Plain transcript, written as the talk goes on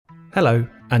Hello,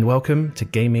 and welcome to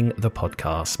Gaming the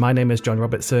Podcast. My name is John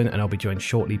Robertson, and I'll be joined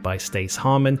shortly by Stace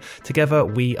Harmon. Together,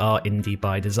 we are Indie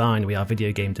by Design. We are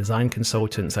video game design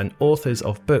consultants and authors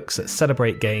of books that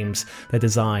celebrate games, their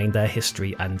design, their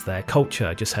history, and their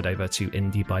culture. Just head over to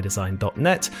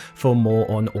indiebydesign.net for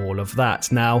more on all of that.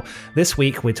 Now, this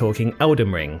week, we're talking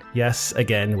Elden Ring. Yes,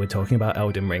 again, we're talking about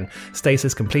Elden Ring. Stace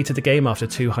has completed the game after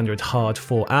 200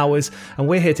 hardcore hours, and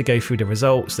we're here to go through the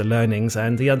results, the learnings,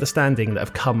 and the understanding that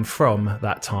have come from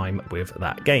that time with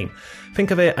that game.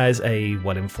 Think of it as a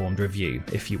well-informed review,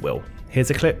 if you will. Here's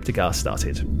a clip to get us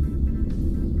started.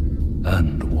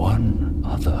 And one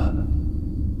other,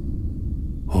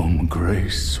 whom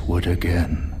grace would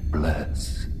again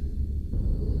bless,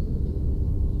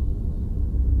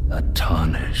 a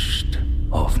tarnished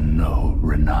of no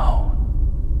renown.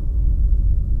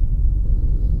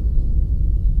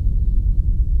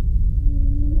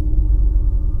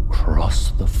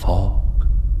 Cross the fog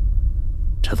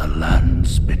to the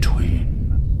lands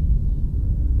between,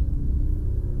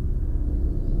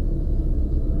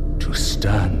 to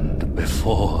stand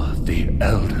before the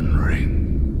Elden Ring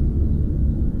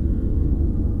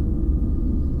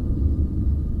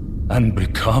and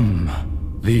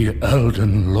become the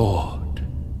Elden Lord.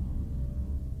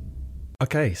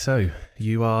 Okay, so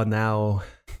you are now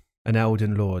an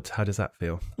Elden Lord. How does that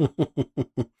feel?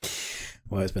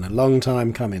 Well, it's been a long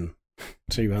time coming.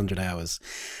 200 hours.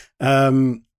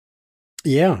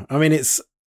 Yeah, I mean,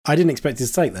 I didn't expect it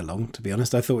to take that long, to be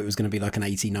honest. I thought it was going to be like an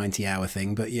 80, 90 hour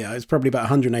thing, but yeah, it's probably about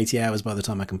 180 hours by the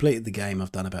time I completed the game.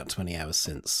 I've done about 20 hours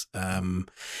since. And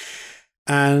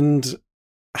I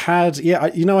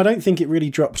don't think it really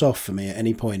dropped off for me at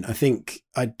any point. I think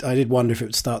I did wonder if it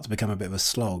would start to become a bit of a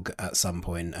slog at some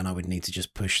point and I would need to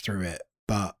just push through it.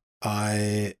 But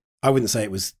I wouldn't say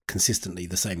it was consistently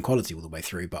the same quality all the way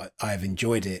through, but I've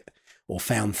enjoyed it or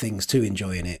found things to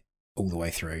enjoy in it all the way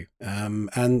through.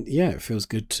 And yeah, it feels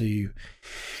good to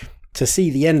see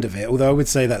the end of it. Although I would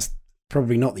say that's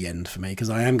probably not the end for me, because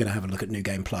I am going to have a look at New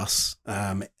Game Plus.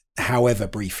 However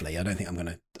briefly, I don't think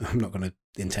I'm not going to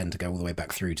intend to go all the way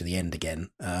back through to the end again.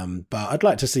 But I'd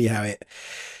like to see how it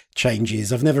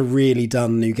changes. I've never really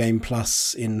done New Game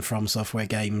Plus in From Software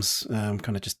games.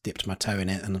 Kind of just dipped my toe in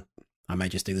it, and I may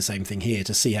just do the same thing here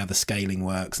to see how the scaling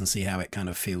works and see how it kind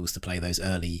of feels to play those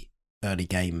early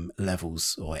game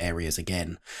levels or areas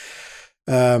again.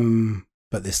 But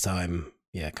this time,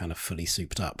 yeah, kind of fully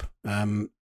souped up.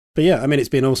 But yeah, I mean, it's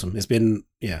been awesome. It's been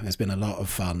a lot of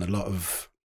fun,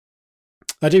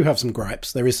 I do have some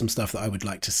gripes. There is some stuff that I would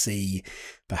like to see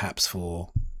perhaps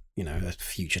for, a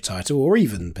future title, or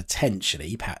even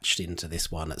potentially patched into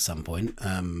this one at some point.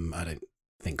 I don't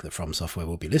think that From Software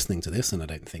will be listening to this, and I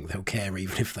don't think they'll care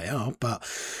even if they are. But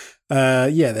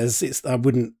I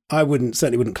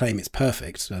certainly wouldn't claim it's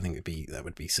perfect. I think that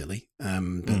would be silly.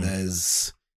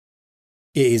 But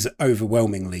it is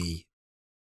overwhelmingly,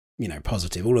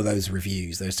 positive. All of those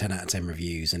reviews, those 10 out of 10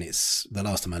 reviews, and it's the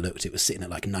last time I looked, it was sitting at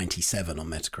like 97 on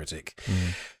Metacritic.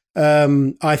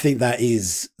 I think that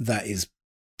is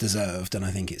deserved, and I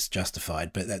think it's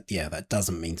justified. But that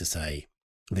doesn't mean to say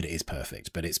that it is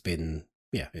perfect. But it's been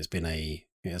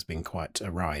quite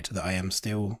a ride that I am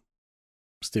still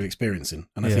experiencing.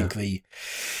 And I think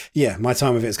my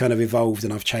time of it's kind of evolved,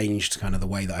 and I've changed kind of the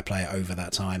way that I play it over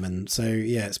that time. And so,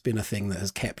 yeah, it's been a thing that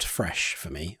has kept fresh for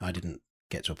me. I didn't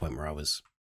get to a point where I was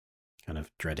kind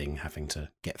of dreading having to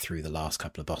get through the last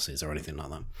couple of bosses or anything like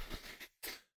that.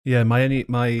 Yeah,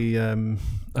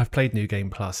 I've played New Game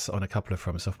Plus on a couple of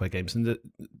From Software games, and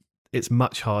it's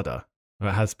much harder. Or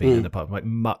it has been in the past, like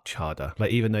much harder.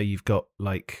 Like, even though you've got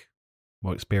like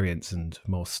more experience and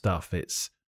more stuff, it's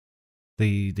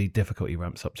the difficulty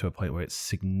ramps up to a point where it's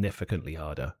significantly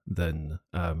harder than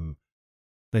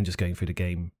just going through the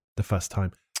game the first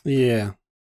time. Yeah.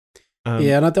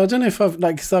 And I don't know if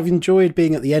because I've enjoyed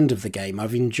being at the end of the game.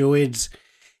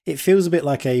 It feels a bit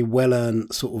like a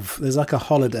well-earned sort of, there's like a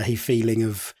holiday feeling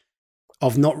of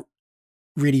not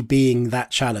really being that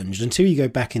challenged until you go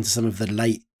back into some of the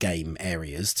late game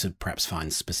areas to perhaps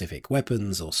find specific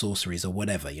weapons or sorceries or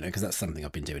whatever, because that's something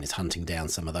I've been doing, is hunting down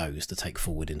some of those to take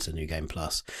forward into New Game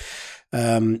Plus.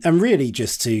 And really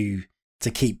just to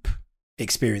keep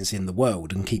experiencing the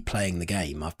world and keep playing the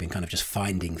game. I've been kind of just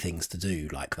finding things to do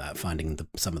like that, finding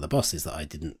some of the bosses that I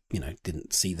didn't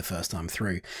see the first time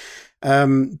through.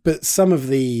 But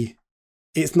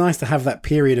it's nice to have that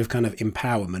period of kind of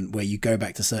empowerment where you go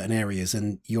back to certain areas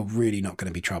and you're really not going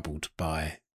to be troubled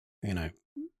by,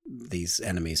 these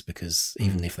enemies, because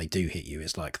even if they do hit you,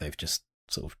 it's like they've just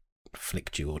sort of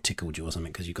flicked you or tickled you or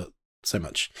something, because you've got so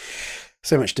much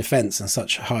defense and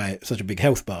such a big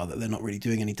health bar that they're not really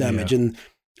doing any damage. Yeah.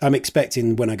 I'm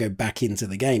expecting when I go back into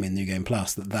the game in New Game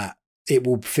Plus that it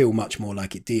will feel much more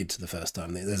like it did the first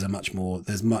time. There's much more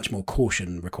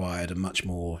caution required and much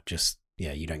more just,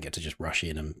 you don't get to just rush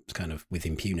in and kind of with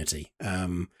impunity.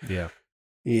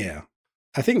 Yeah.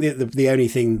 I think the only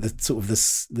thing that sort of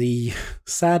the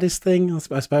saddest thing,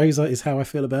 I suppose, is how I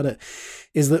feel about it,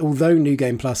 is that although New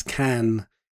Game Plus can,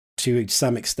 to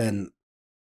some extent,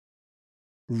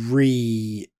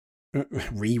 reflect,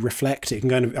 it can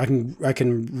kind of I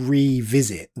can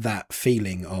revisit that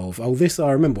feeling of,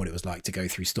 I remember what it was like to go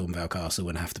through Stormvale Castle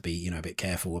and have to be, a bit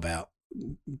careful about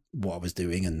what I was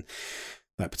doing, and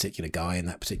that particular guy in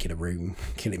that particular room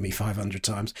killing me 500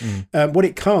 times. What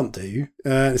it can't do,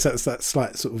 is that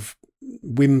slight sort of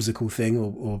whimsical thing,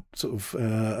 or sort of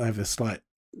I have a slight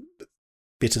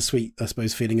bittersweet, I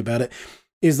suppose, feeling about it,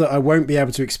 is that I won't be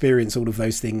able to experience all of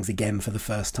those things again for the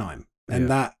first time. And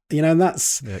that,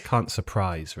 that's... it can't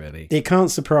surprise, really. It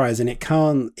can't surprise, and it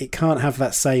can't have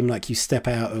that same, like, you step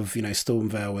out of,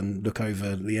 Stormvale and look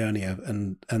over Liurnia,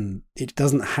 and it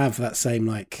doesn't have that same,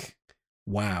 like,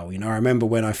 wow. I remember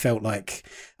when I felt like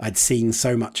I'd seen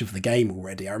so much of the game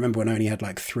already. I remember when I only had,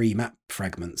 like, 3 map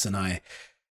fragments, and I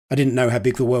didn't know how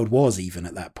big the world was even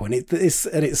at that point.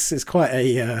 It's quite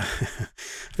a... I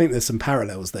think there's some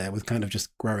parallels there with kind of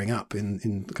just growing up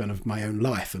in kind of my own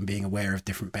life and being aware of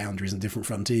different boundaries and different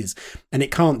frontiers. And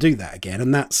it can't do that again.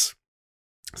 And it's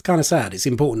kind of sad. It's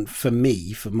important for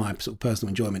me, for my sort of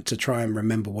personal enjoyment, to try and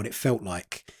remember what it felt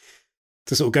like,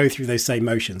 to sort of go through those same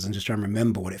motions and just try and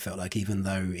remember what it felt like, even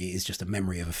though it is just a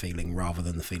memory of a feeling rather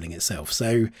than the feeling itself.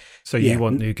 So you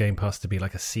want New Game Plus to be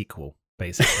like a sequel?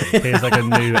 Basically, here's like a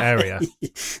new area.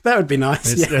 That would be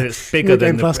nice. It's bigger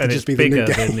than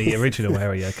the original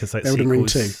area, because like Elden Ring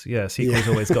 2. Sequels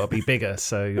always got to be bigger.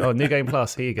 So, New Game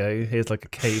Plus, here you go. Here's like a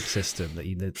cave system that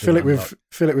you need to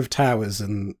fill it with towers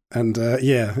and turn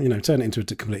it into a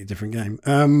completely different game.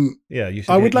 I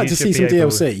would like to see some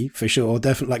DLC for sure.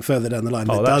 Definitely, like further down the line,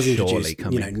 that does introduce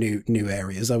new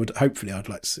areas. I'd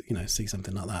like to see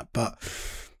something like that, but.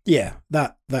 Yeah,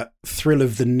 that thrill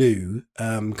of the new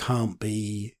can't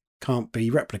be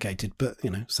replicated, but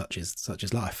such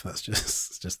is life. That's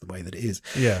just the way that it is.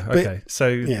 Yeah. Okay.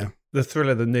 The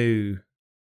thrill of the new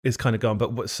is kind of gone,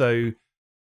 but to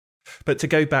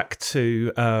go back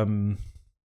to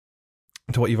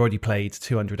what you've already played,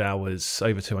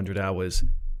 over 200 hours.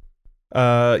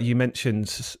 You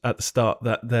mentioned at the start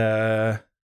that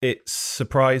it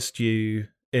surprised you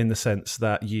in the sense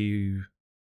that you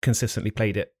consistently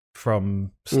played it from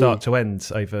start to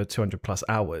end over 200 plus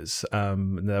hours.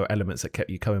 And there were elements that kept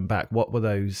you coming back. What were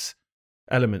those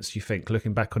elements, you think,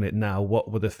 looking back on it now?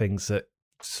 What were the things that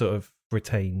sort of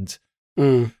retained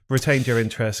your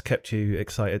interest, kept you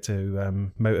excited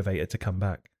to motivated to come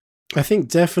back? I think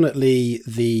definitely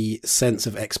the sense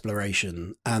of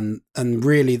exploration and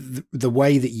really the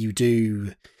way that you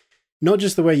do, not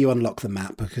just the way you unlock the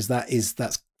map, because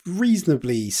that's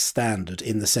reasonably standard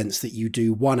in the sense that you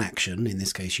do one action. In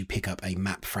this case, you pick up a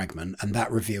map fragment, and that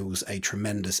reveals a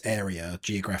tremendous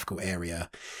geographical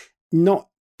area, not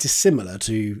dissimilar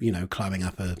to climbing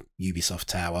up a Ubisoft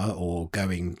tower or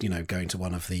going to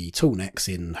one of the tall necks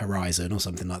in Horizon or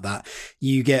something like that.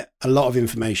 You get a lot of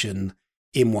information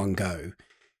in one go.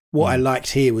 What I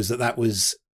liked here was that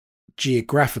was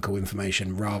geographical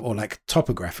information or like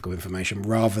topographical information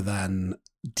rather than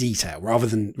detail, rather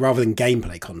than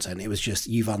gameplay content. It was just,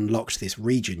 you've unlocked this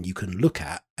region you can look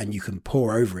at and you can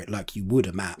pore over it like you would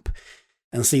a map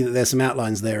and see that there's some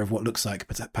outlines there of what looks like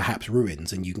perhaps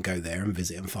ruins, and you can go there and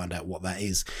visit and find out what that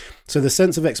is. So the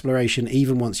sense of exploration,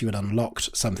 even once you had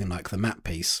unlocked something like the map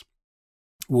piece,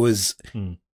 was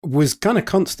kind of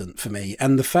constant for me.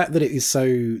 And the fact that it is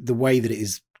the way that it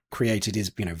is created is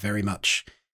very much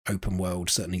open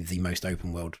world, certainly the most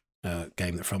open world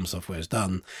game that From Software has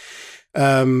done,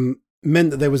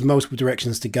 meant that there was multiple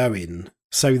directions to go in.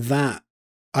 So that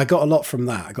I got a lot from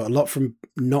that. I got a lot from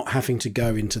not having to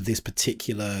go into this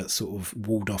particular sort of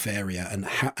walled off area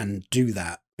and do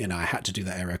that. I had to do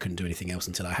that area. I couldn't do anything else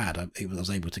until I was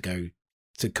able to go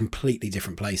to completely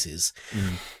different places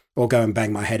or go and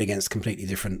bang my head against completely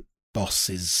different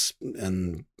bosses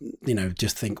and,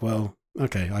 just think, well,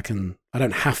 okay, I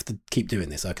don't have to keep doing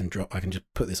this. I can just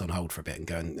put this on hold for a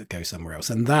bit and go somewhere else.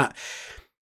 And that,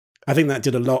 I think that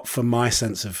did a lot for my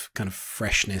sense of kind of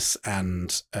freshness,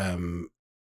 and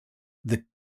the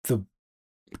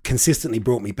consistently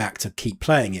brought me back to keep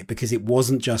playing it, because it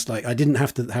wasn't just like, I didn't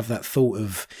have to have that thought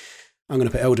of, I'm going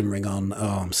to put Elden Ring on,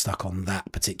 I'm stuck on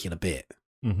that particular bit.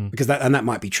 Because that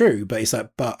might be true, but it's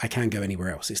like, but I can go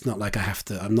anywhere else. It's not like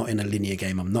I'm not in a linear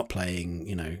game. I'm not playing,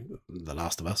 The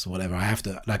Last of Us or whatever. I have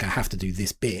to do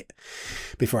this bit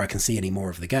before I can see any more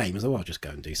of the game. So I'll just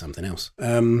go and do something else.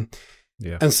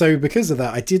 Yeah. And so because of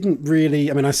that, I didn't really,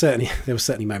 there were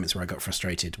certainly moments where I got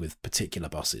frustrated with particular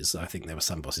bosses. I think there were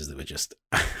some bosses that were just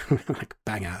like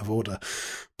bang out of order.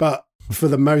 But for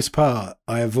the most part,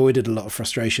 I avoided a lot of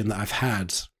frustration that I've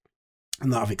had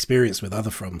and that I've experienced with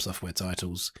other From Software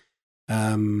titles,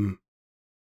 because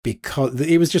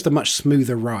it was just a much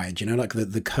smoother ride, like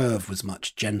the curve was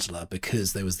much gentler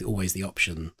because there was always the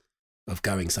option of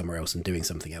going somewhere else and doing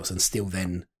something else and still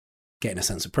then getting a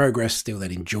sense of progress, still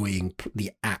then enjoying the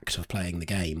act of playing the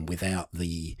game without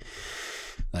the,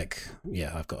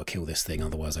 I've got to kill this thing,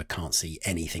 otherwise I can't see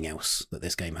anything else that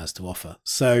this game has to offer.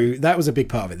 So that was a big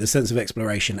part of it, the sense of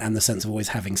exploration and the sense of always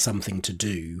having something to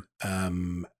do,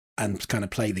 and kind of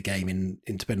play the game in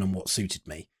depending on what suited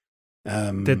me.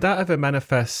 Did that ever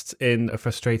manifest in a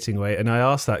frustrating way? And I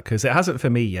asked that because it hasn't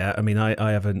for me yet. I mean,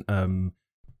 I haven't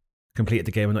completed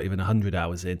the game. I'm not even 100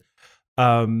 hours in.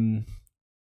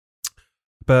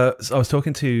 But I was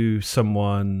talking to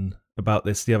someone about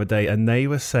this the other day, and they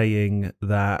were saying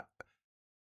that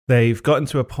they've gotten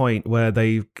to a point where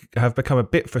they have become a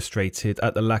bit frustrated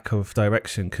at the lack of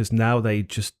direction because now they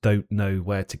just don't know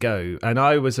where to go. And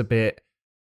I was a bit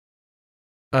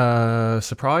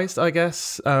surprised, I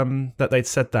guess, that they'd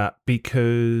said that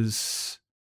because,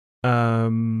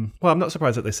 I'm not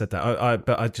surprised that they said that,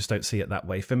 but I just don't see it that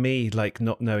way. For me, like,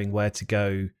 not knowing where to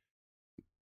go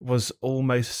was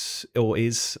almost, or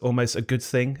is almost a good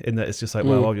thing in that it's just like,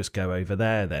 well, I'll just go over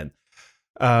there then.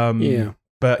 Yeah.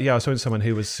 But yeah, I was talking to someone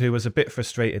who was a bit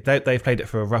frustrated. They've played it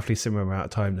for a roughly similar amount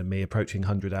of time than me, approaching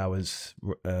 100 hours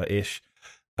ish.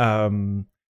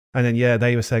 And then, yeah,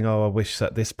 they were saying, I wish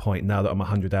at this point, now that I'm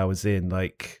 100 hours in,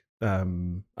 I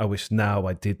wish now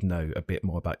I did know a bit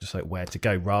more about just like where to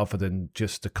go rather than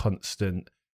just a constant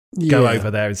go over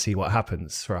there and see what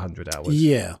happens for 100 hours.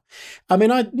 Yeah. I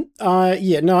mean, I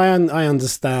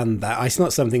understand that. It's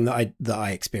not something that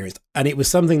I experienced. And it was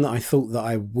something that I thought that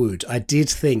I would. I did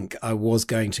think I was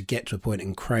going to get to a point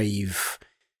and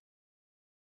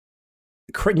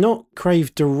not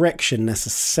crave direction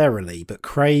necessarily, but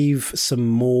crave some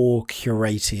more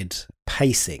curated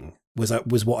pacing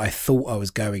was what I thought I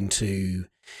was going to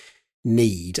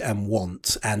need and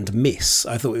want and miss.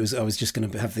 I thought I was just going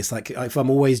to have this, like, if I'm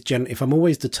always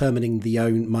determining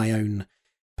my own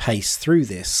pace through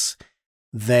this,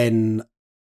 then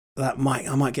I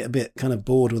might get a bit kind of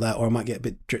bored with that, or I might get a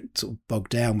bit sort of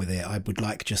bogged down with it. I would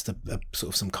like just a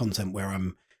sort of some content where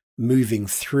I'm moving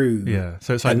through. Yeah.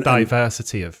 So it's like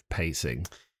diversity of pacing.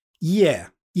 Yeah.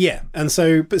 Yeah. And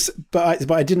so, but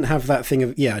I didn't have that thing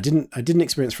of, I didn't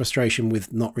experience frustration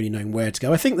with not really knowing where to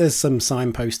go. I think there's some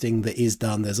signposting that is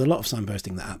done. There's a lot of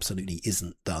signposting that absolutely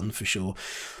isn't done, for sure.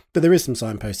 But there is some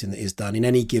signposting that is done in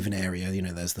any given area.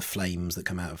 There's the flames that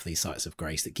come out of these sites of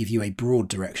grace that give you a broad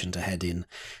direction to head in,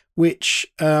 which,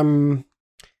 that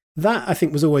I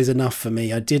think was always enough for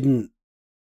me. I didn't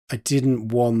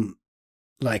want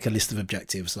like a list of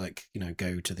objectives, like,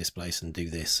 go to this place and do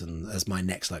this, and as my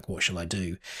next, like, what shall I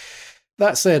do?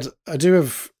 That said, I do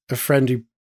have a friend who,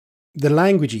 the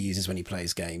language he uses when he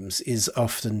plays games is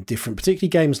often different, particularly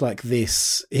games like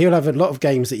this. He'll have a lot of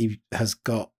games that he has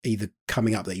got either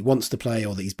coming up that he wants to play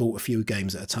or that he's bought a few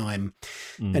games at a time.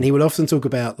 And he will often talk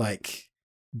about, like,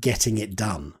 getting it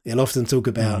done. He'll often talk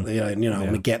about, I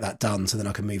want to get that done so then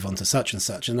I can move on to such and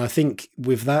such. And I think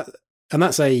with that, and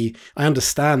I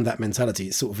understand that mentality.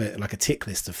 It's sort of like a tick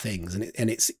list of things, and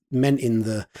it's meant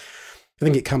I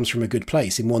think it comes from a good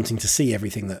place in wanting to see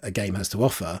everything that a game has to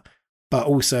offer, but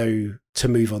also to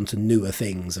move on to newer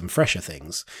things and fresher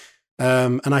things.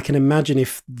 And I can imagine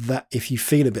if you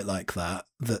feel a bit like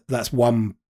that's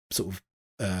one sort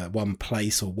of one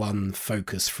place or one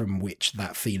focus from which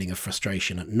that feeling of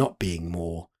frustration at not being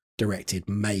more directed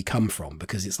may come from,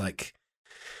 because it's like,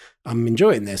 I'm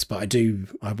enjoying this, but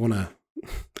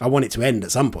I want it to end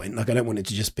at some point. Like, I don't want it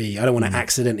to just be, I don't want to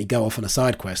accidentally go off on a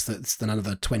side quest that's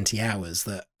another 20 hours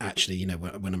that actually,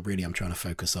 when I'm trying to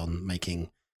focus on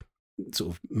making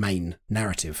sort of main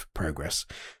narrative progress.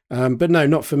 But no,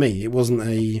 not for me. It wasn't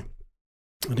I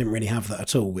didn't really have that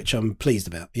at all, which I'm pleased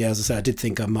about. Yeah, as I said, I did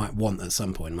think I might want at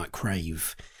some point, might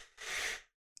crave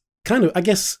kind of, I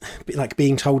guess, like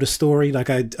being told a story. Like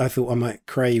I thought I might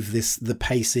crave the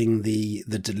pacing, the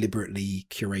deliberately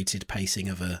curated pacing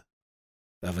of a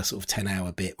sort of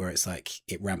 10-hour bit where it's like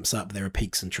it ramps up, there are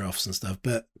peaks and troughs and stuff.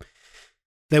 But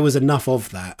there was enough of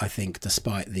that, I think,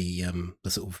 despite the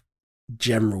sort of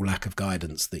general lack of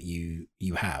guidance that you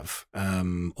have,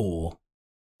 or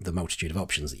the multitude of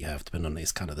options that you have, depending on,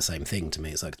 it's kind of the same thing to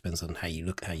me. It's like, it depends on how you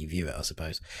look, how you view it, I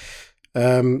suppose.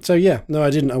 So yeah, no,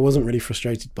 I wasn't really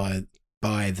frustrated by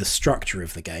the structure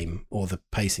of the game or the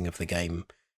pacing of the game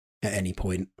at any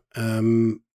point.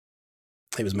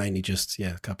 It was mainly just,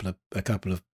 a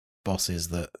couple of bosses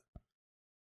that,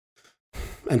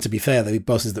 and to be fair, the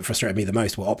bosses that frustrated me the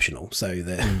most were optional. So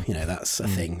that's a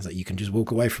thing that you can just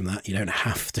walk away from that. You don't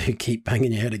have to keep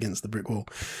banging your head against the brick wall.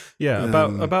 Yeah.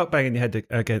 About banging your head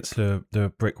against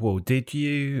the brick wall. Did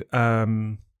you,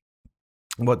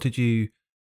 what did you,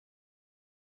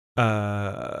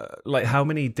 like how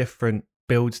many different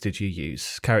builds did you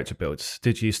use? Character builds?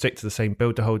 Did you stick to the same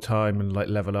build the whole time and like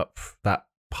level up that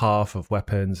path of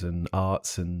weapons and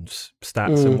arts and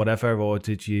stats and whatever, or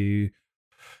did you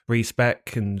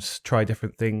respec and try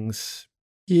different things?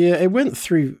 Yeah, I went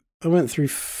through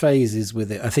phases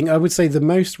with it. I think I would say the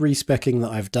most respecking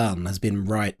that I've done has been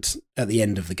right at the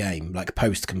end of the game, like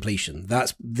post completion.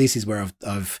 This is where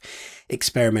I've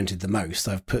experimented the most.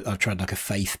 I've tried like a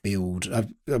faith build. I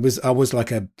was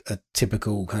like a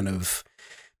typical kind of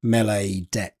melee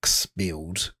dex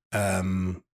build.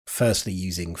 Firstly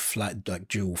using like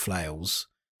dual flails.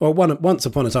 Well, once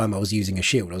upon a time I was using a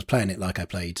shield. I was playing it like I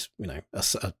played,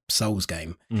 a Souls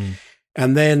game.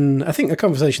 And then I think a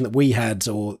conversation that we had,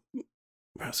 or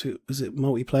was it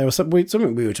multiplayer or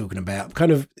something we were talking about,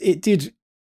 kind of, it did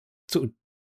sort of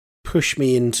push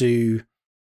me into,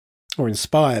 or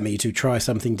inspire me to try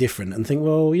something different and think,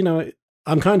 well,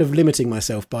 I'm kind of limiting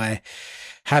myself by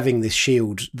having this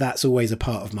shield. That's always a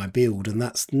part of my build. And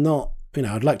that's not,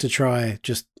 I'd like to try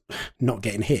just not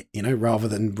getting hit, rather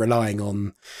than relying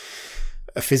on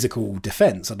a physical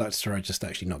defense. I'd like to try just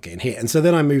actually not getting hit. And so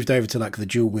then I moved over to like the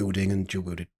dual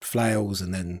wielded flails,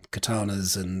 and then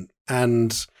katanas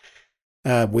and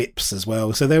whips as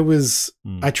well. So there was,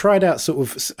 I tried out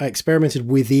I experimented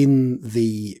within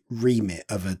the remit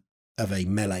of a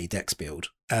melee dex build,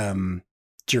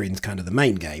 during kind of the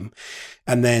main game.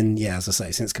 And then, as I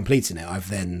say, since completing it, I've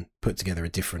then put together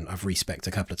I've respec'd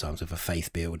a couple of times with a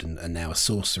faith build and now a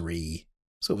sorcery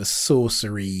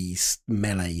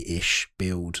melee-ish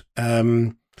build.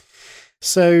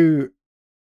 So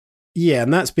yeah,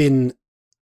 and that's been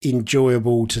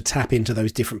enjoyable to tap into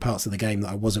those different parts of the game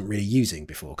that I wasn't really using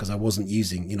before, because I wasn't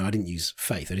using, I didn't use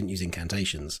faith, I didn't use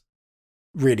incantations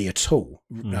really at all.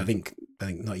 I think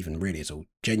not even really at all,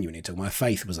 genuinely at all. My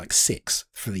faith was like 6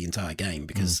 for the entire game,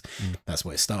 because that's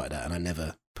what it started at, and I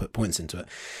never put points into it.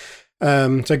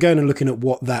 So going and looking at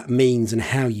what that means and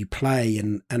how you play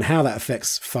and how that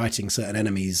affects fighting certain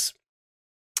enemies,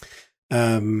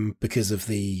 because of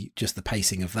the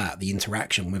pacing of that, the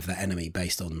interaction with that enemy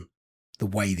based on the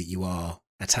way that you are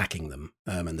attacking them,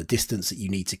 and the distance that you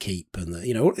need to keep, and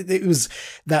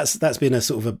that's been a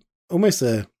sort of almost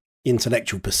a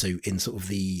intellectual pursuit in sort of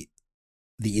the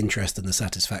interest and the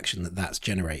satisfaction that's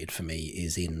generated for me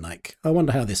is in like, I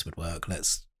wonder how this would work.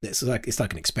 It's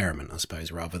like an experiment, I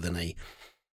suppose, rather than I'm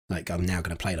now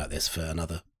going to play like this for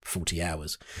another 40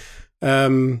 hours.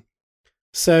 So,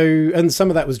 and some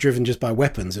of that was driven just by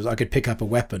weapons. I could pick up a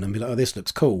weapon and be like, oh, this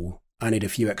looks cool. I need a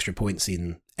few extra points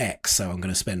in X, so I'm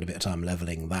going to spend a bit of time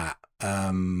leveling that.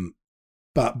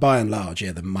 But by and large,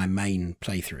 my main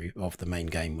playthrough of the main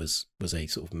game was a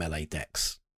sort of melee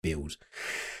dex build.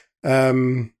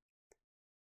 And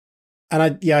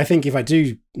I think if I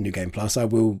do New Game Plus, I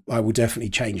will definitely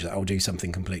change that. I'll do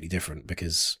something completely different,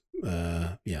 because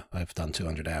I've done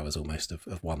 200 hours almost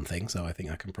of one thing, so I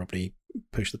think I can probably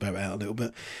push the boat out a little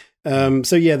bit. I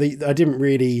didn't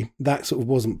really, that sort of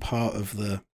wasn't part of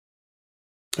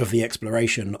the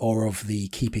exploration or of the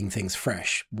keeping things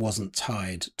fresh, wasn't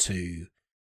tied to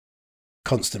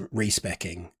constant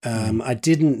respecking. I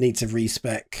didn't need to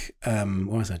respec. I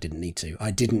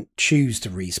didn't choose to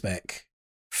respec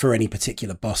for any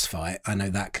particular boss fight. I know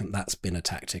that's been a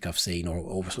tactic I've seen,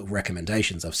 or sort of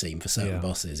recommendations I've seen for certain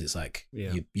bosses. It's like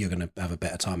you're going to have a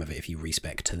better time of it if you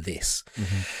respec to this.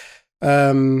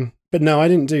 But no, I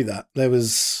didn't do that. There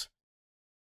was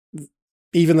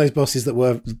even those bosses that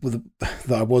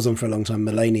I was on for a long time,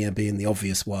 Melania being the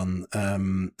obvious one.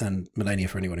 And Melania,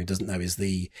 for anyone who doesn't know,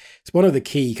 it's one of the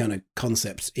key kind of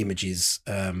concept images,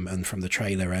 and from the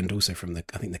trailer, and also from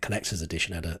I think the collector's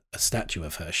edition had a statue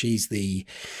of her. She's the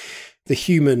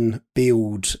human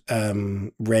build,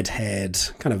 red-haired,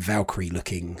 kind of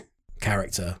Valkyrie-looking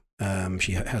character.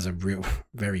 She has a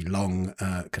very long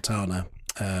katana,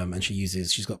 and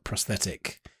she's got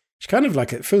prosthetic. She's kind of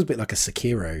like, it feels a bit like a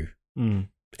Sekiro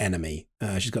enemy.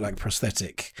 She's got like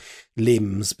prosthetic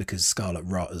limbs because Scarlet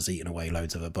Rot has eaten away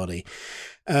loads of her body,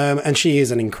 and she is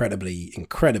an incredibly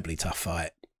tough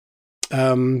fight.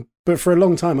 But for a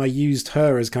long time I used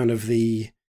her as kind of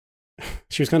the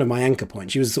kind of my anchor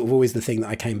point. She was sort of always the thing that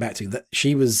I came back to.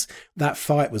 That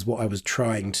fight was what I was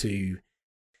trying to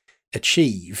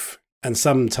achieve. And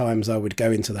sometimes I would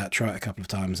go into that, try it a couple of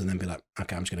times, and then be like,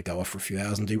 okay, I'm just going to go off for a few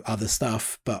hours and do other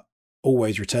stuff, but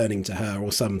always returning to her.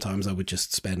 Or sometimes I would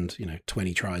just spend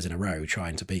 20 tries in a row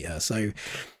trying to beat her. So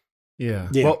yeah.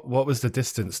 What was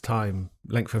the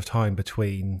length of time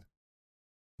between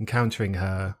encountering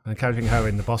her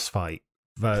in the boss fight,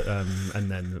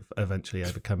 and then eventually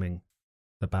overcoming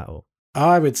the battle?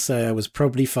 I would say I was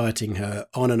probably fighting her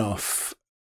on and off.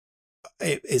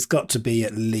 It's got to be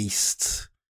at least,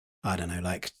 I don't know,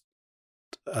 like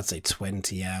I'd say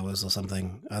 20 hours or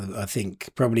something. I think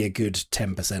probably a good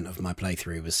 10% of my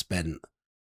playthrough was spent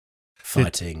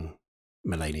fighting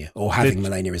Malenia, or having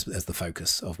Malenia as the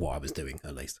focus of what I was doing,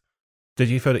 at least. Did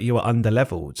you feel that you were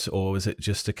under-leveled, or was it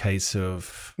just a case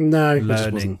of learning?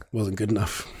 It just wasn't good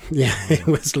enough. Yeah, it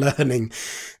was learning.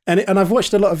 And I've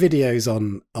watched a lot of videos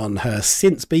on her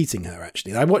since beating her,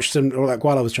 actually. I watched them like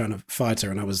while I was trying to fight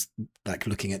her, and I was like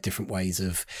looking at different ways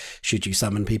of should you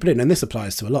summon people in. And this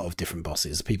applies to a lot of different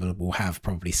bosses. People will have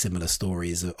probably similar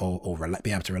stories or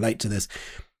be able to relate to this.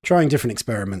 Trying different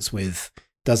experiments with,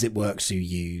 does it work to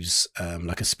use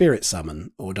like a spirit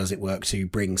summon, or does it work to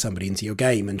bring somebody into your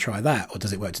game and try that, or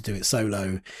does it work to do it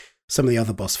solo? Some of the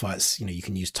other boss fights, you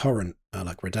can use Torrent,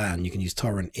 like Radahn. You can use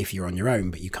Torrent if you're on your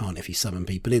own, but you can't if you summon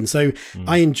people in. So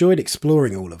I enjoyed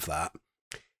exploring all of that.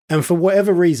 And for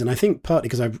whatever reason, I think partly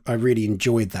because I really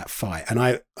enjoyed that fight. And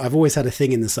I've always had a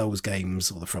thing in the Souls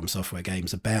games or the From Software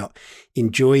games about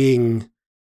enjoying,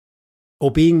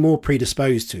 or being more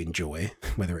predisposed to enjoy,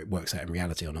 whether it works out in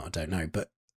reality or not, I don't know, but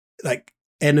like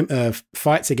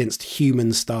fights against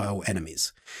human style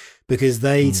enemies, because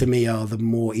they to me are the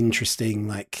more interesting.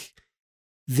 Like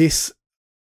this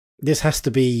has to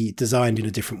be designed in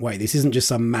a different way. This isn't just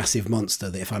some massive monster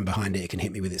that if I'm behind it, it can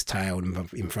hit me with its tail,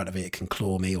 and in front of it, it can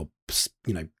claw me or,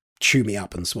 chew me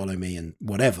up and swallow me and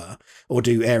whatever, or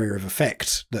do area of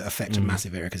effect that affect a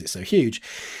massive area because it's so huge.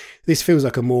 This feels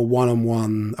like a more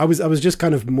one-on-one. I was just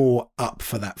kind of more up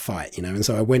for that fight, and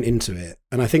so I went into it,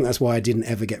 and I think that's why I didn't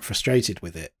ever get frustrated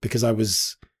with it, because I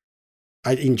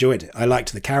enjoyed it. I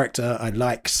liked the character. I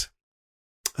liked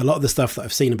a lot of the stuff that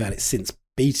I've seen about it since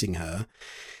beating her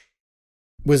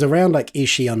was around like, is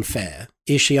she unfair?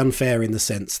 Is she unfair in the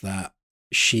sense that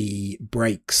she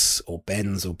breaks or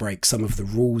bends or breaks some of the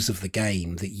rules of the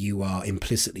game that you are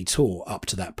implicitly taught up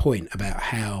to that point about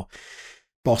how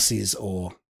bosses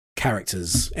or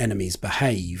characters, enemies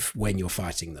behave when you're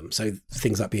fighting them? So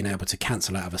things like being able to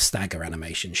cancel out of a stagger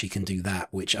animation, she can do that,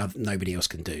 which nobody else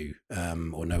can do,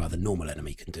 or no other normal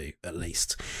enemy can do, at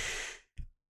least.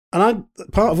 And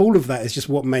part of all of that is just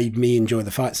what made me enjoy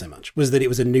the fight so much, was that it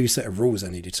was a new set of rules I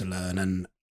needed to learn.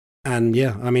 And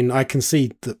yeah, I mean, I can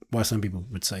see that why some people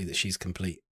would say that she's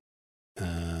complete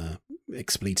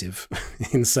expletive,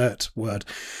 insert word,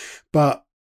 but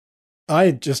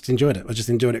I just enjoyed it. I just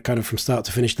enjoyed it kind of from start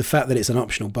to finish. The fact that it's an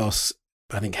optional boss,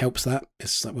 I think, helps that.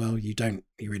 It's like, well, you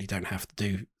really don't have to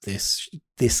do this.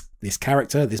 This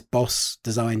character, this boss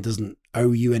design doesn't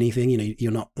owe you anything.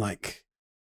 You're not like,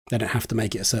 they don't have to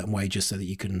make it a certain way just so that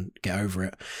you can get over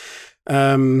it.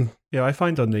 Yeah, I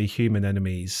find on the human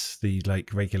enemies, the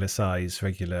like regular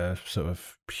sort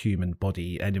of human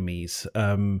body enemies,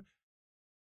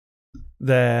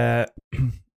 they're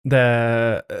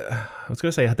I was going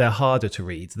to say they're harder to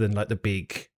read than like the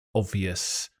big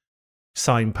obvious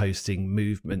signposting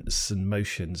movements and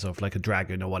motions of like a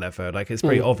dragon or whatever. Like it's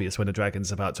pretty obvious when a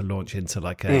dragon's about to launch into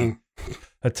like a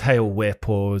tail whip,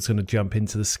 or is going to jump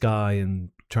into the sky and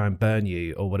try and burn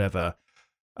you or whatever.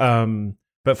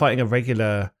 But fighting a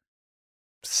regular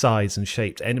size and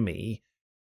shaped enemy,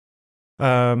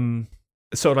 sort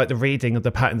of like the reading of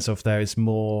the patterns of there is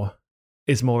more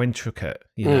intricate,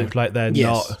 like their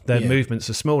movements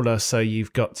are smaller, so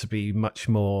you've got to be much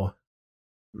more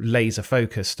laser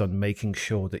focused on making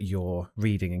sure that you're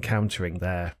reading and countering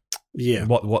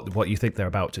what you think they're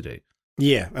about to do.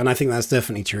 Yeah, and I think that's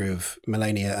definitely true of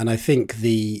Malenia. And I think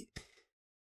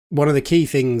one of the key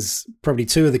things, probably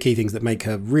two of the key things that make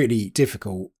her really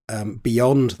difficult,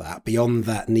 beyond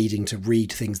that needing to read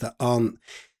things that aren't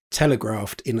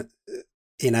telegraphed in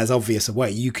as obvious a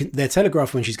way. They're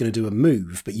telegraphed when she's going to do a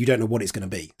move, but you don't know what it's going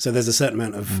to be. So there's a certain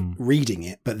amount of reading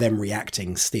it, but then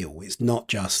reacting still. It's not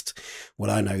just, well,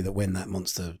 I know that when that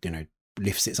monster,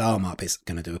 lifts its arm up, it's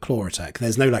going to do a claw attack.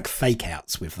 There's no like fake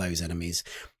outs with those enemies.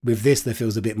 With this, there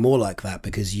feels a bit more like that,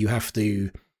 because you have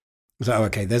to, so,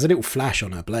 okay, there's a little flash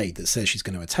on her blade that says she's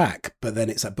going to attack, but then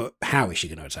it's like, but how is she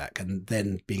going to attack? And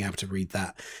then being able to read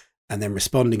that and then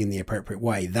responding in the appropriate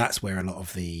way, that's where a lot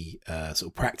of the sort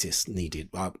of practice needed.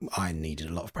 I needed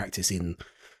a lot of practice in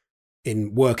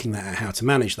working that out, how to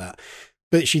manage that.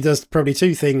 But she does probably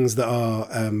two things that are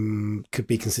could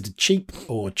be considered cheap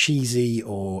or cheesy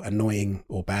or annoying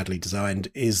or badly designed,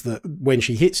 is that when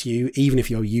she hits you, even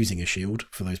if you're using a shield,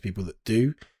 for those people that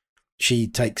do, she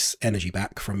takes energy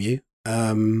back from you.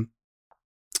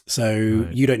 So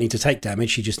you don't need to take damage,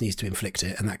 she just needs to inflict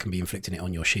it, and that can be inflicting it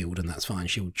on your shield, and that's fine.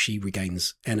 She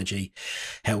regains energy,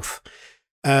 health.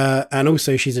 And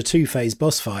also she's a 2-phase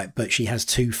boss fight, but she has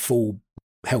 2 full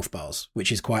health bars,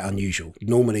 which is quite unusual.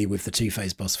 Normally with the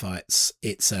 2-phase boss fights,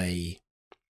 it's a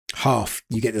half,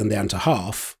 you get them down to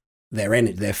half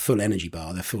their full energy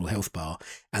bar, their full health bar,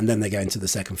 and then they go into the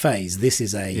second phase. This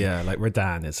is like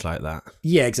Radahn, it's like that.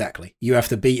 Yeah, exactly. You have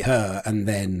to beat her, and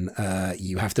then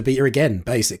you have to beat her again,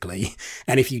 basically.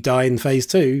 And if you die in phase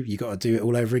 2, you got to do it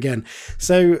all over again.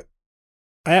 So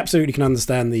I absolutely can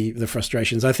understand the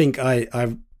frustrations. I think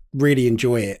I really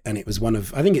enjoy it, and it was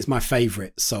I think it's my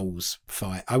favourite Souls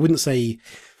fight. I wouldn't say...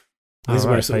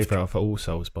 favourite for all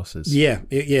Souls bosses. Yeah,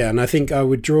 and I think I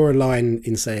would draw a line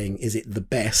in saying, is it the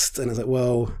best? And I was like,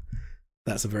 well,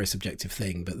 that's a very subjective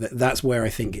thing, but that's where I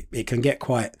think it can get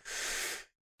quite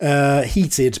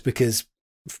heated, because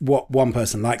what one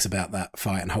person likes about that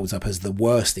fight and holds up as the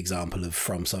worst example of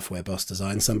From Software boss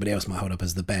design, somebody else might hold up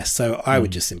as the best. So I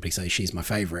would just simply say she's my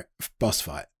favourite boss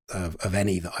fight of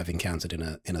any that I've encountered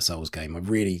in a Souls game.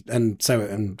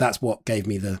 And that's what gave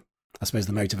me the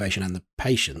motivation and the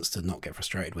patience to not get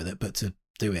frustrated with it, but to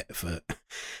do it for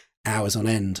hours on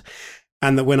end.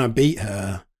 And that when I beat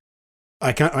her,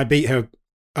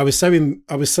 I was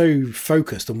so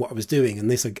focused on what I was doing.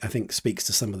 And this, I think, speaks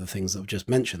to some of the things that I've just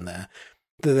mentioned there,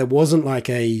 that there wasn't like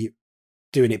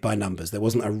doing it by numbers. There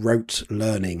wasn't a rote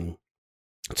learning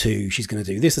to, she's going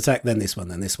to do this attack, then this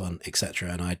one, etc.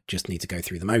 And I just need to go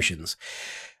through the motions.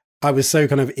 I was so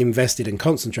kind of invested and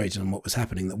concentrated on what was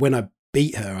happening that when I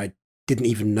beat her, I didn't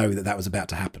even know that was about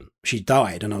to happen. She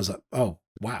died, and I was like, oh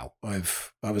wow. I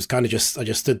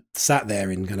just sat there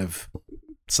in kind of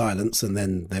silence, and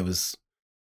then there was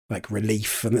like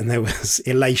relief, and then there was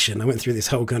elation. I went through this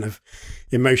whole kind of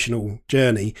emotional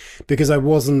journey because I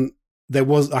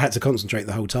had to concentrate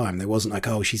the whole time. There wasn't like,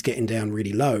 oh, she's getting down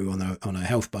really low on her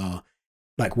health bar,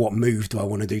 like what move do I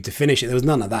want to do to finish it? There was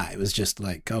none of that. It was just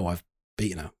like, oh, I've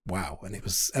beaten her, wow. And it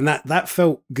was, and that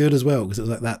felt good as well, because it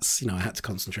was like, that's, I had to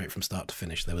concentrate from start to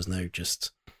finish. There was no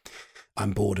just,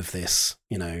 I'm bored of this,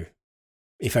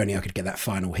 if only I could get that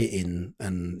final hit in,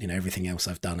 and everything else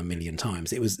I've done a million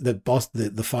times. It was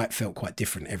the fight felt quite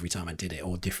different every time I did it,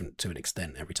 or different to an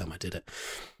extent every time I did it.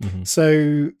 Mm-hmm.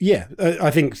 So yeah, I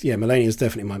think Malenia is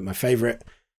definitely my favorite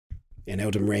in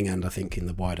Elden Ring, and I think in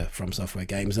the wider From Software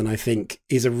games, and I think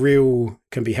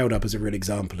can be held up as a real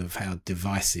example of how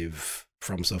divisive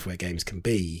From Software games can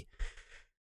be,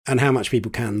 and how much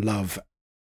people can love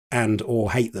and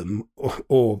or hate them,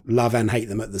 or love and hate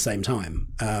them at the same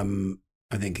time.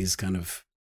 I think is kind of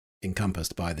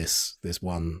encompassed by this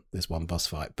one boss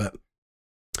fight. But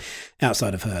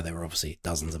outside of her, there were obviously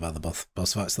dozens of other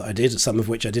boss fights that I did, some of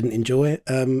which I didn't enjoy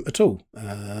at all.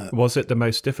 Was it the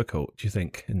most difficult, do you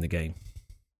think, in the game?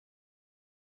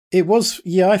 It was,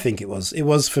 yeah, I think it was. It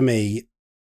was for me.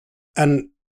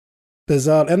 And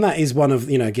bizarre, and that is one of,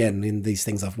 again, in these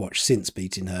things I've watched since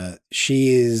beating her, she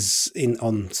is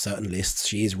on certain lists,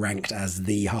 she is ranked as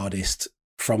the hardest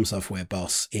From Software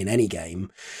boss in any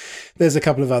game. There's a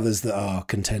couple of others that are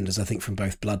contenders, I think, from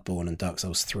both Bloodborne and Dark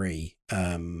Souls 3.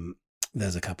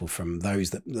 There's a couple from those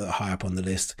that are high up on the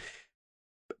list.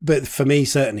 But for me,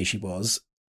 certainly she was.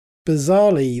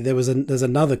 Bizarrely, there's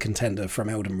another contender from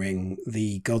Elden Ring,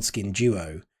 the Godskin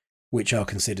Duo, which are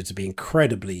considered to be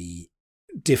incredibly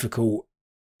difficult,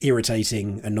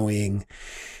 irritating, annoying.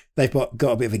 They've got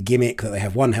a bit of a gimmick that they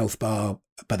have one health bar,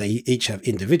 but they each have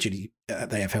individually,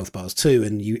 they have health bars too,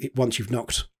 and once you've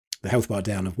knocked the health bar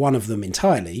down of one of them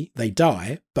entirely, they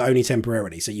die, but only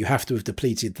temporarily. So you have to have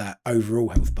depleted that overall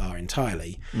health bar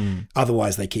entirely.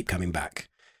 Otherwise, they keep coming back,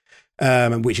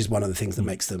 which is one of the things that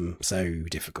makes them so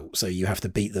difficult. So you have to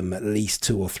beat them at least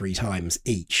 2 or 3 times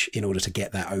each in order to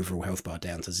get that overall health bar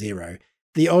down to 0.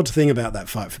 The odd thing about that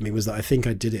fight for me was that I think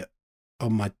I did it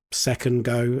on my second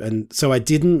go, and so I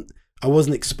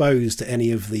wasn't exposed to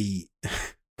any of the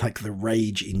like the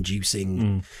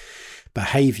rage-inducing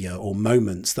behavior or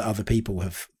moments that other people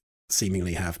have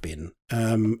seemingly have been.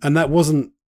 And that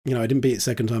wasn't, I didn't beat it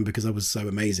second time because I was so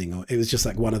amazing, or it was just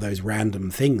like one of those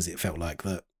random things. It felt like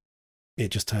that it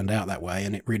just turned out that way,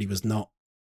 and it really was not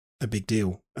a big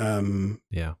deal.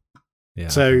 Yeah.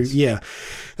 So yeah,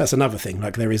 that's another thing.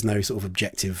 Like there is no sort of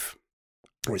objective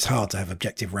or it's hard to have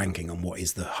objective ranking on what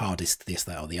is the hardest this,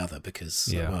 that, or the other,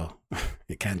 because well,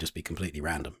 it can just be completely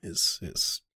random.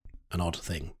 It's an odd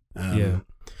thing.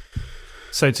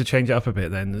 So to change it up a bit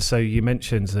then, so you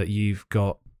mentioned that you've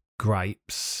got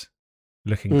gripes,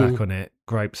 looking back on it,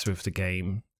 gripes with the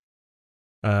game.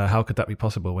 How could that be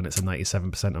possible when it's a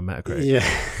 97% on Metacritic?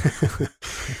 Yeah.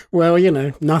 Well,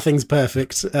 nothing's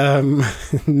perfect.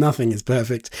 Nothing is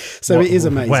perfect. So it is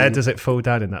amazing. Where does it fall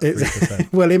down in that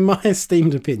 3%? Well, in my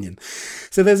esteemed opinion.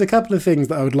 So there's a couple of things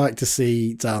that I would like to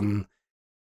see done.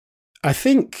 I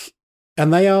think,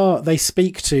 and they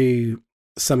speak to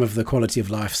some of the quality of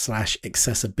life /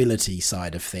 accessibility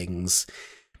side of things.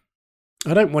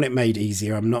 I don't want it made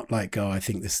easier. I'm not like, I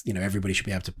think this, everybody should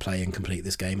be able to play and complete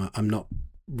this game. I'm not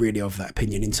really of that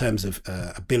opinion in terms of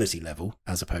ability level,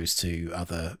 as opposed to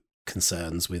other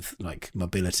concerns with like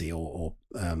mobility or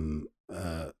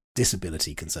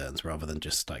disability concerns, rather than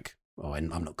just like, I'm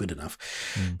not good enough.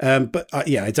 But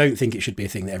I don't think it should be a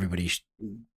thing that everybody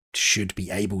should be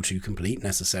able to complete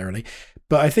necessarily.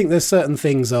 But I think there's certain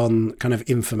things on kind of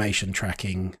information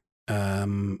tracking,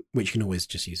 which you can always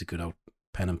just use a good old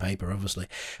pen and paper, obviously.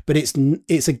 But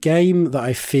it's a game that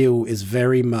I feel is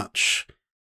very much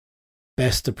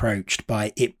best approached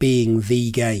by it being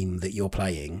the game that you're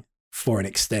playing for an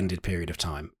extended period of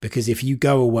time. Because if you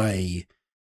go away,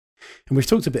 and we've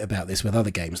talked a bit about this with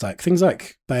other games, like things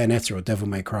like Bayonetta or Devil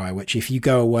May Cry, which if you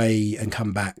go away and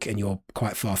come back and you're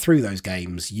quite far through those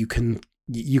games, you can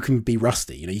be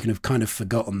rusty. You can have kind of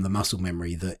forgotten the muscle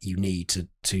memory that you need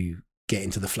to get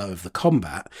into the flow of the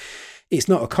combat. It's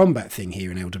not a combat thing here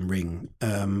in Elden Ring,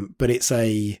 but it's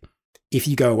if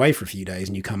you go away for a few days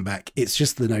and you come back, it's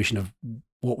just the notion of,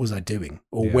 what was I doing,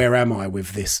 or where am I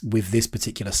with this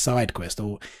particular side quest,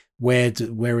 or where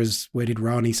did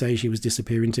Rani say she was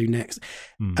disappearing to next?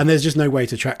 And there's just no way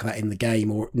to track that in the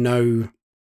game, or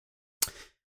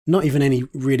not even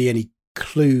any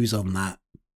clues on that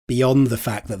beyond the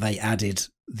fact that they added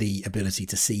the ability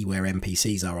to see where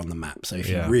NPCs are on the map. So if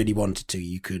you really wanted to,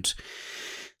 you could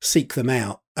seek them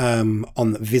out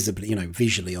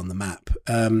visually on the map.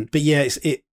 But yeah,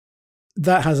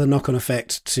 that has a knock-on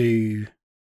effect to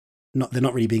there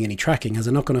not really being any tracking, has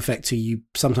a knock-on effect to you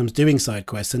sometimes doing side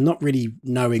quests and not really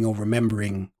knowing or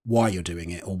remembering why you're doing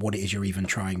it, or what it is you're even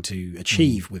trying to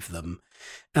achieve with them.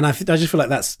 And I just feel like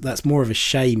that's more of a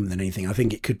shame than anything. I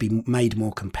think it could be made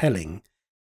more compelling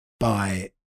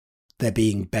by there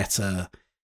being better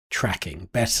tracking,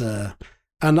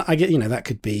 and I get, that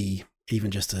could be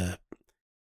even just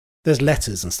there's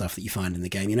letters and stuff that you find in the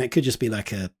game. It could just be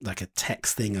like a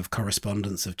text thing of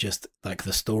correspondence of just like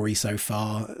the story so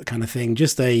far kind of thing.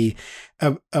 Just a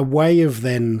way of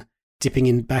then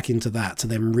dipping back into that to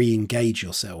then re-engage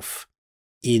yourself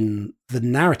in the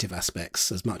narrative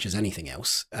aspects as much as anything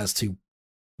else, as to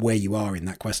where you are in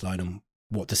that quest line and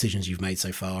what decisions you've made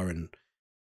so far, and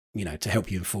to help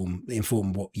you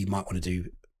inform what you might want to do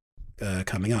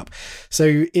coming up.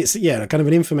 So it's kind of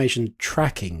an information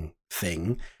tracking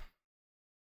thing.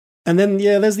 And then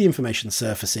there's the information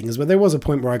surfacing as well. There was a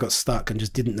point where I got stuck and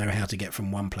just didn't know how to get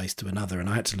from one place to another, and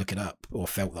I had to look it up, or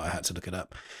felt that I had to look it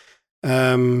up.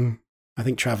 I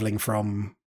think traveling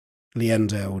from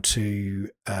Liendel to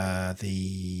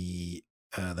the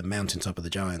mountaintop of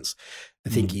the giants, I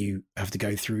think you have to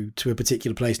go through to a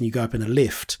particular place, and you go up in a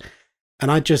lift. And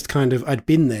I just I'd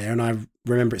been there, and I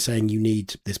remember it saying you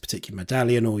need this particular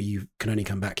medallion, or you can only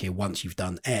come back here once you've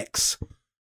done X.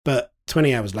 But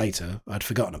 20 hours later, I'd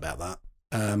forgotten about that.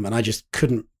 And I just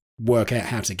couldn't work out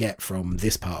how to get from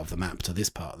this part of the map to this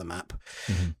part of the map.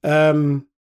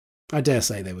 I dare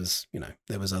say there was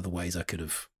other ways I could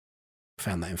have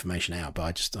found that information out,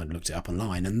 but I looked it up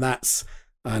online, and I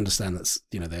understand that's,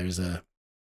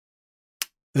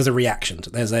 there's a reaction to,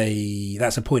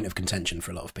 that's a point of contention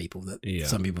for a lot of people, that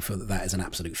some people feel that is an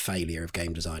absolute failure of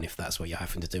game design if that's what you're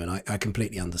having to do, and I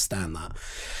completely understand that.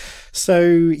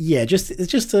 So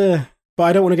but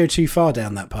I don't want to go too far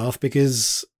down that path,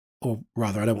 because, or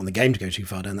rather I don't want the game to go too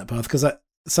far down that path, because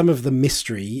some of the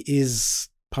mystery is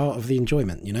part of the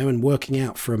enjoyment, and working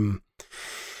out from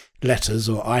letters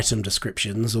or item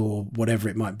descriptions or whatever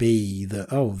it might be that,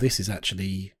 this is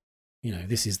actually,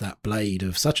 this is that blade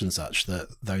of such and such that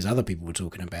those other people were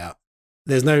talking about.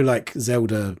 There's no like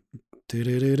Zelda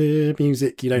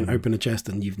music. You don't open a chest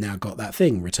and you've now got that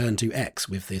thing. Return to X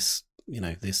with this,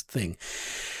 this thing.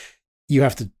 You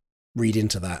have to read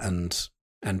into that and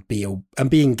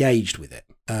be engaged with it.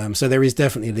 So there is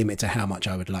definitely a limit to how much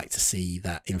I would like to see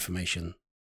that information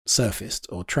surfaced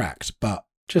or tracked, but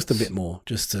just a bit more,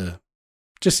 just so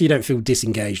you don't feel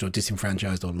disengaged or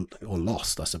disenfranchised or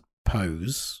lost, I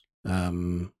suppose.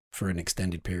 for an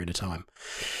extended period of time.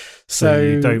 So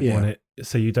you don't want it.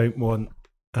 So you don't want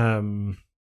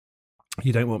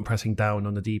pressing down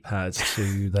on the D-pad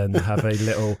to then have a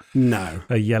little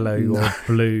a yellow or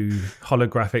blue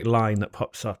holographic line that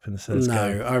pops up and says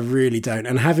no, go. I really don't.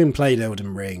 And having played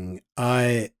Elden Ring,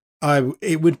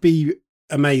 it would be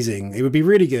amazing. It would be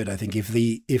really good, I think, if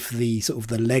the sort of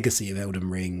the legacy of Elden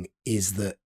Ring is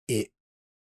that it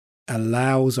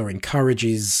allows or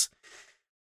encourages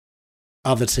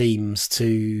other teams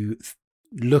to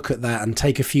look at that and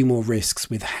take a few more risks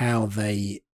with how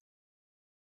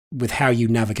you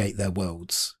navigate their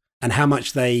worlds and how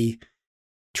much they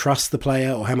trust the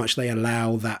player or how much they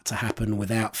allow that to happen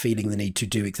without feeling the need to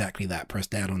do exactly that. Press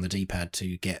down on the D-pad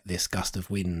to get this gust of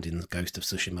wind in Ghost of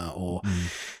Tsushima, or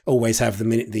always have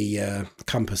the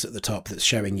compass at the top that's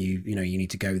showing you, you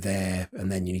need to go there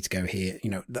and then you need to go here.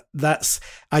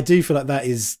 I do feel like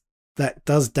that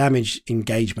does damage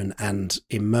engagement and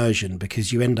immersion,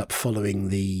 because you end up following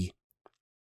the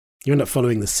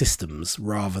systems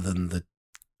rather than the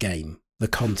game, the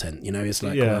content. It's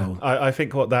like, I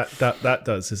think what that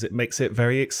does is it makes it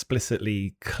very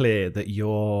explicitly clear that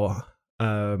you're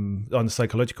on a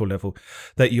psychological level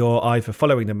that you're either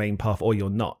following the main path or you're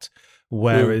not.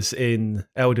 Whereas in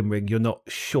Elden Ring, you're not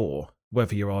sure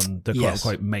whether you're on the quote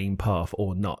unquote main path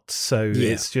or not. So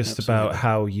it's just about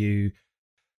how you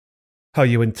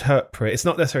interpret. It's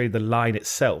not necessarily the line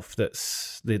itself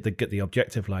that's the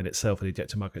objective line itself, or the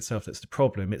objective marker itself that's the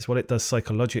problem. It's what it does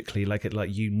psychologically, now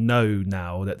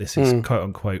that this is quote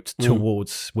unquote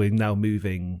towards, we're now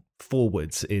moving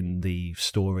forwards in the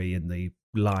story, in the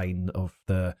line of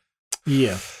the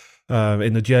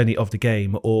in the journey of the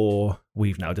game, or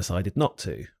we've now decided not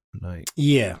to.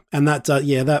 And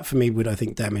that for me would, I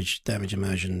think, damage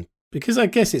immersion, because I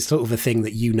guess it's sort of a thing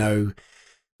that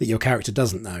that your character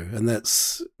doesn't know. And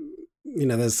that's,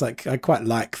 there's I quite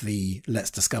like the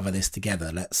let's discover this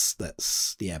together. Let's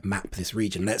map this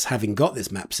region. Let's, having got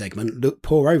this map segment,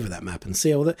 pore over that map and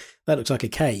see, that looks like a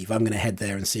cave. I'm going to head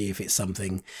there and see if it's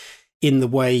something in the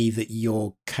way that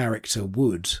your character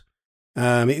would.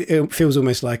 It feels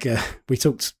almost like we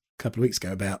talked a couple of weeks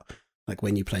ago about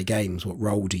when you play games, what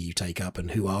role do you take up and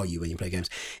who are you when you play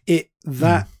games?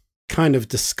 That kind of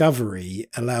discovery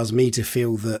allows me to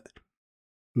feel that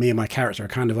me and my character are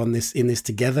kind of in this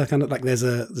together, kind of like there's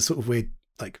the sort of, we're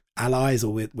like allies,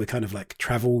 or we're kind of like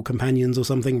travel companions or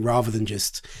something, rather than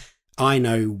just, I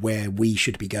know where we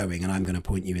should be going and I'm going to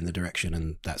point you in the direction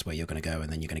and that's where you're going to go,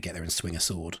 and then you're going to get there and swing a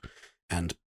sword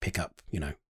and pick up,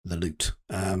 the loot.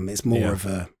 It's more of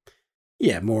a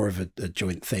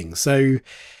joint thing. So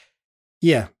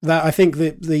that, I think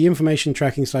the information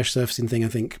tracking / surfacing thing, I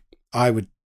think I would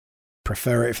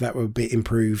prefer it if that were a bit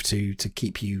improved to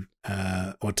keep you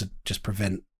or to just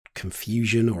prevent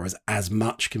confusion, or as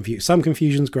much confusion. Some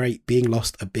confusion's great. Being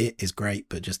lost a bit is great,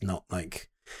 but just not it'd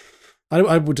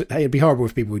be horrible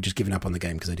if people were just giving up on the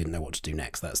game because they didn't know what to do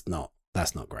next. That's not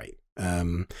great.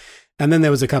 And then there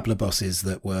was a couple of bosses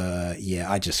that were,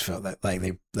 I just felt that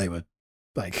they were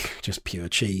just pure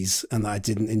cheese, and that I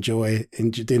didn't enjoy.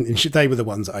 They were the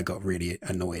ones that I got really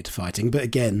annoyed fighting. But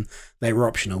again, they were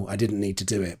optional. I didn't need to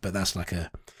do it. But that's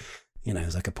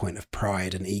there's a point of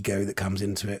pride and ego that comes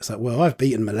into it. It's like, well, I've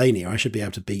beaten Malenia. I should be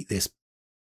able to beat this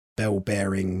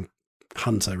bell-bearing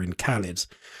hunter in Khalid,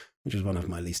 which is one of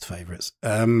my least favourites.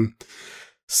 And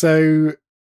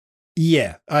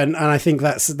I think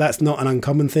that's not an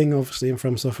uncommon thing, obviously, in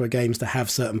From Software games, to have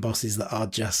certain bosses that are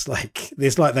just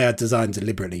it's like they are designed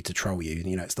deliberately to troll you.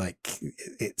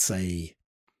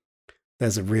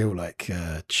 There's a real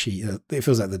cheat. It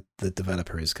feels like the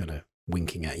developer is kind of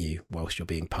winking at you whilst you're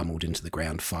being pummeled into the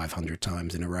ground 500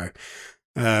 times in a row.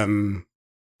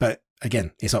 But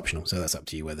again, it's optional, so that's up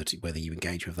to you whether you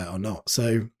engage with that or not.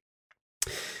 So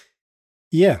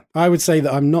I would say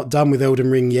that I'm not done with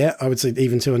Elden Ring yet. I would say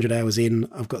even 200 hours in,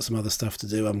 I've got some other stuff to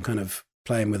do. I'm kind of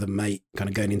playing with a mate, kind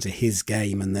of going into his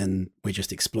game, and then we're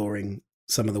just exploring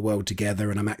some of the world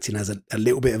together, and I'm acting as a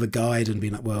little bit of a guide and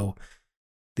being like, well,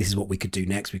 this is what we could do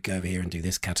next. We could go over here and do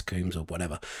this, catacombs or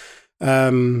whatever.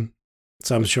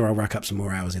 So I'm sure I'll rack up some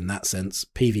more hours in that sense.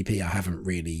 PvP, I haven't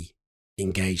really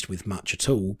engaged with much at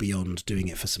all beyond doing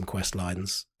it for some quest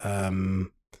lines.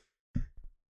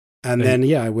 And then,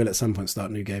 I will at some point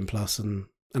start New Game Plus, and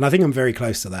I think I'm very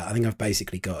close to that. I think I've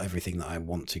basically got everything that I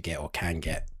want to get or can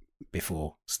get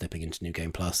before stepping into New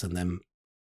Game Plus, and then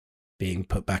being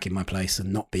put back in my place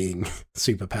and not being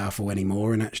super powerful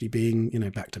anymore, and actually being,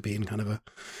 back to being kind of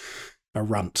a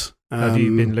runt. Have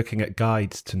you been looking at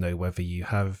guides to know whether you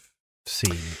have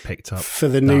seen picked up for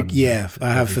the new. Yeah,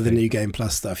 I have for the New Game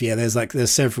Plus stuff. Yeah,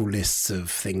 there's several lists of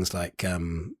things like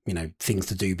things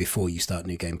to do before you start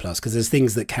New Game Plus, because there's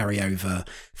things that carry over,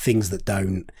 things that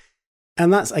don't,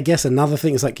 and that's, I guess, another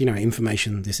thing. It's like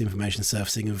information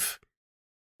surfacing of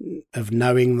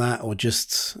knowing that, or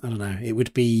just, I don't know. It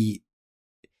would be.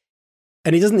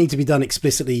 And it doesn't need to be done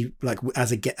explicitly, like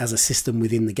as a system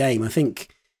within the game. I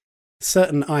think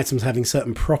certain items having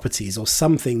certain properties or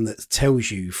something that tells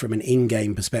you from an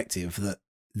in-game perspective that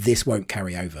this won't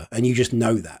carry over, and you just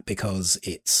know that because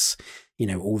it's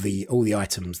all the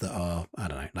items that are, I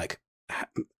don't know, like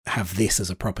have this as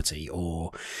a property,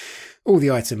 or all the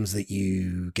items that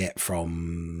you get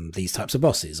from these types of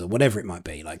bosses, or whatever it might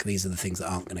be. Like, these are the things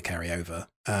that aren't going to carry over.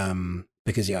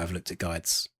 Because I've looked at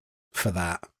guides for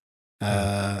that.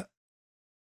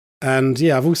 And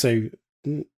yeah, I've also,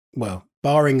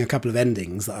 barring a couple of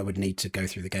endings that I would need to go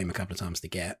through the game a couple of times to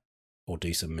get, or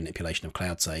do some manipulation of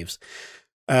cloud saves,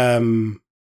 I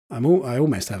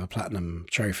almost have a platinum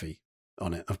trophy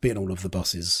on it. I've beaten all of the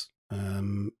bosses.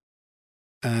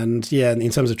 And yeah, in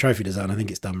terms of trophy design, I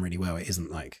think it's done really well. It isn't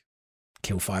like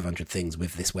kill 500 things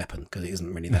with this weapon, because it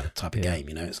isn't really that type of game.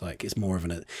 It's like, it's more of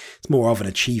an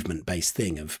achievement based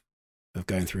thing of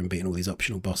going through and beating all these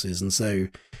optional bosses. And so,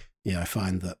 yeah, I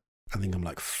find that I think I'm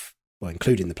like,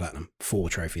 including the platinum, 4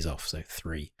 trophies off, so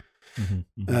 3, 2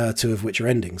 of which are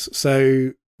endings.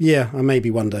 So yeah,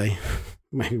 maybe one day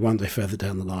further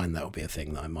down the line, that'll be a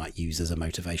thing that I might use as a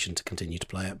motivation to continue to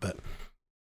play it. But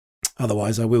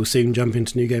otherwise, I will soon jump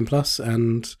into New Game Plus,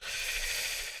 and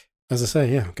as I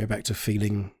say, go back to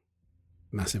feeling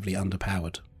massively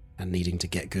underpowered and needing to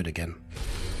get good again.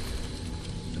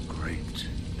 The great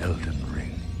Elden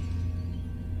Ring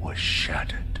was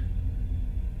shattered.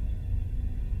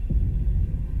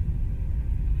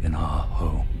 In our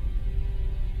home,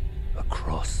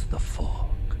 across the fog,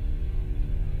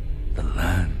 the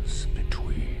lands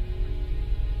between.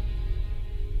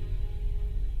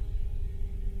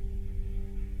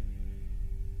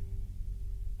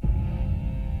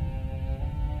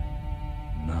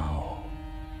 Now,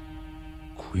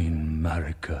 Queen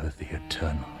Marika the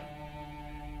Eternal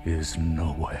is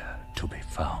nowhere to be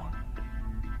found.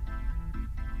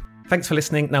 Thanks for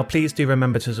listening. Now, please do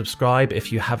remember to subscribe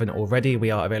if you haven't already. We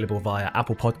are available via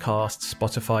Apple Podcasts,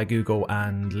 Spotify, Google,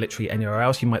 and literally anywhere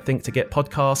else you might think to get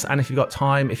podcasts. And if you've got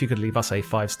time, if you could leave us a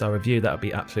 5-star review, that would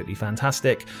be absolutely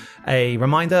fantastic. A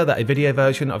reminder that a video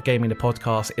version of Gaming the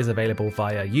Podcast is available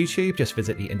via YouTube. Just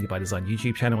visit the Indie by Design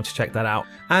YouTube channel to check that out.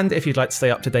 And if you'd like to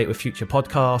stay up to date with future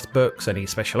podcasts, books, any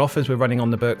special offers we're running on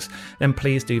the books, then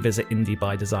please do visit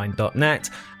indiebydesign.net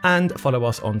and follow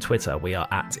us on Twitter. We are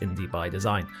at Indie by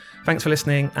Design. Thanks for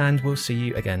listening, and we'll see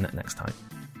you again next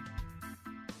time.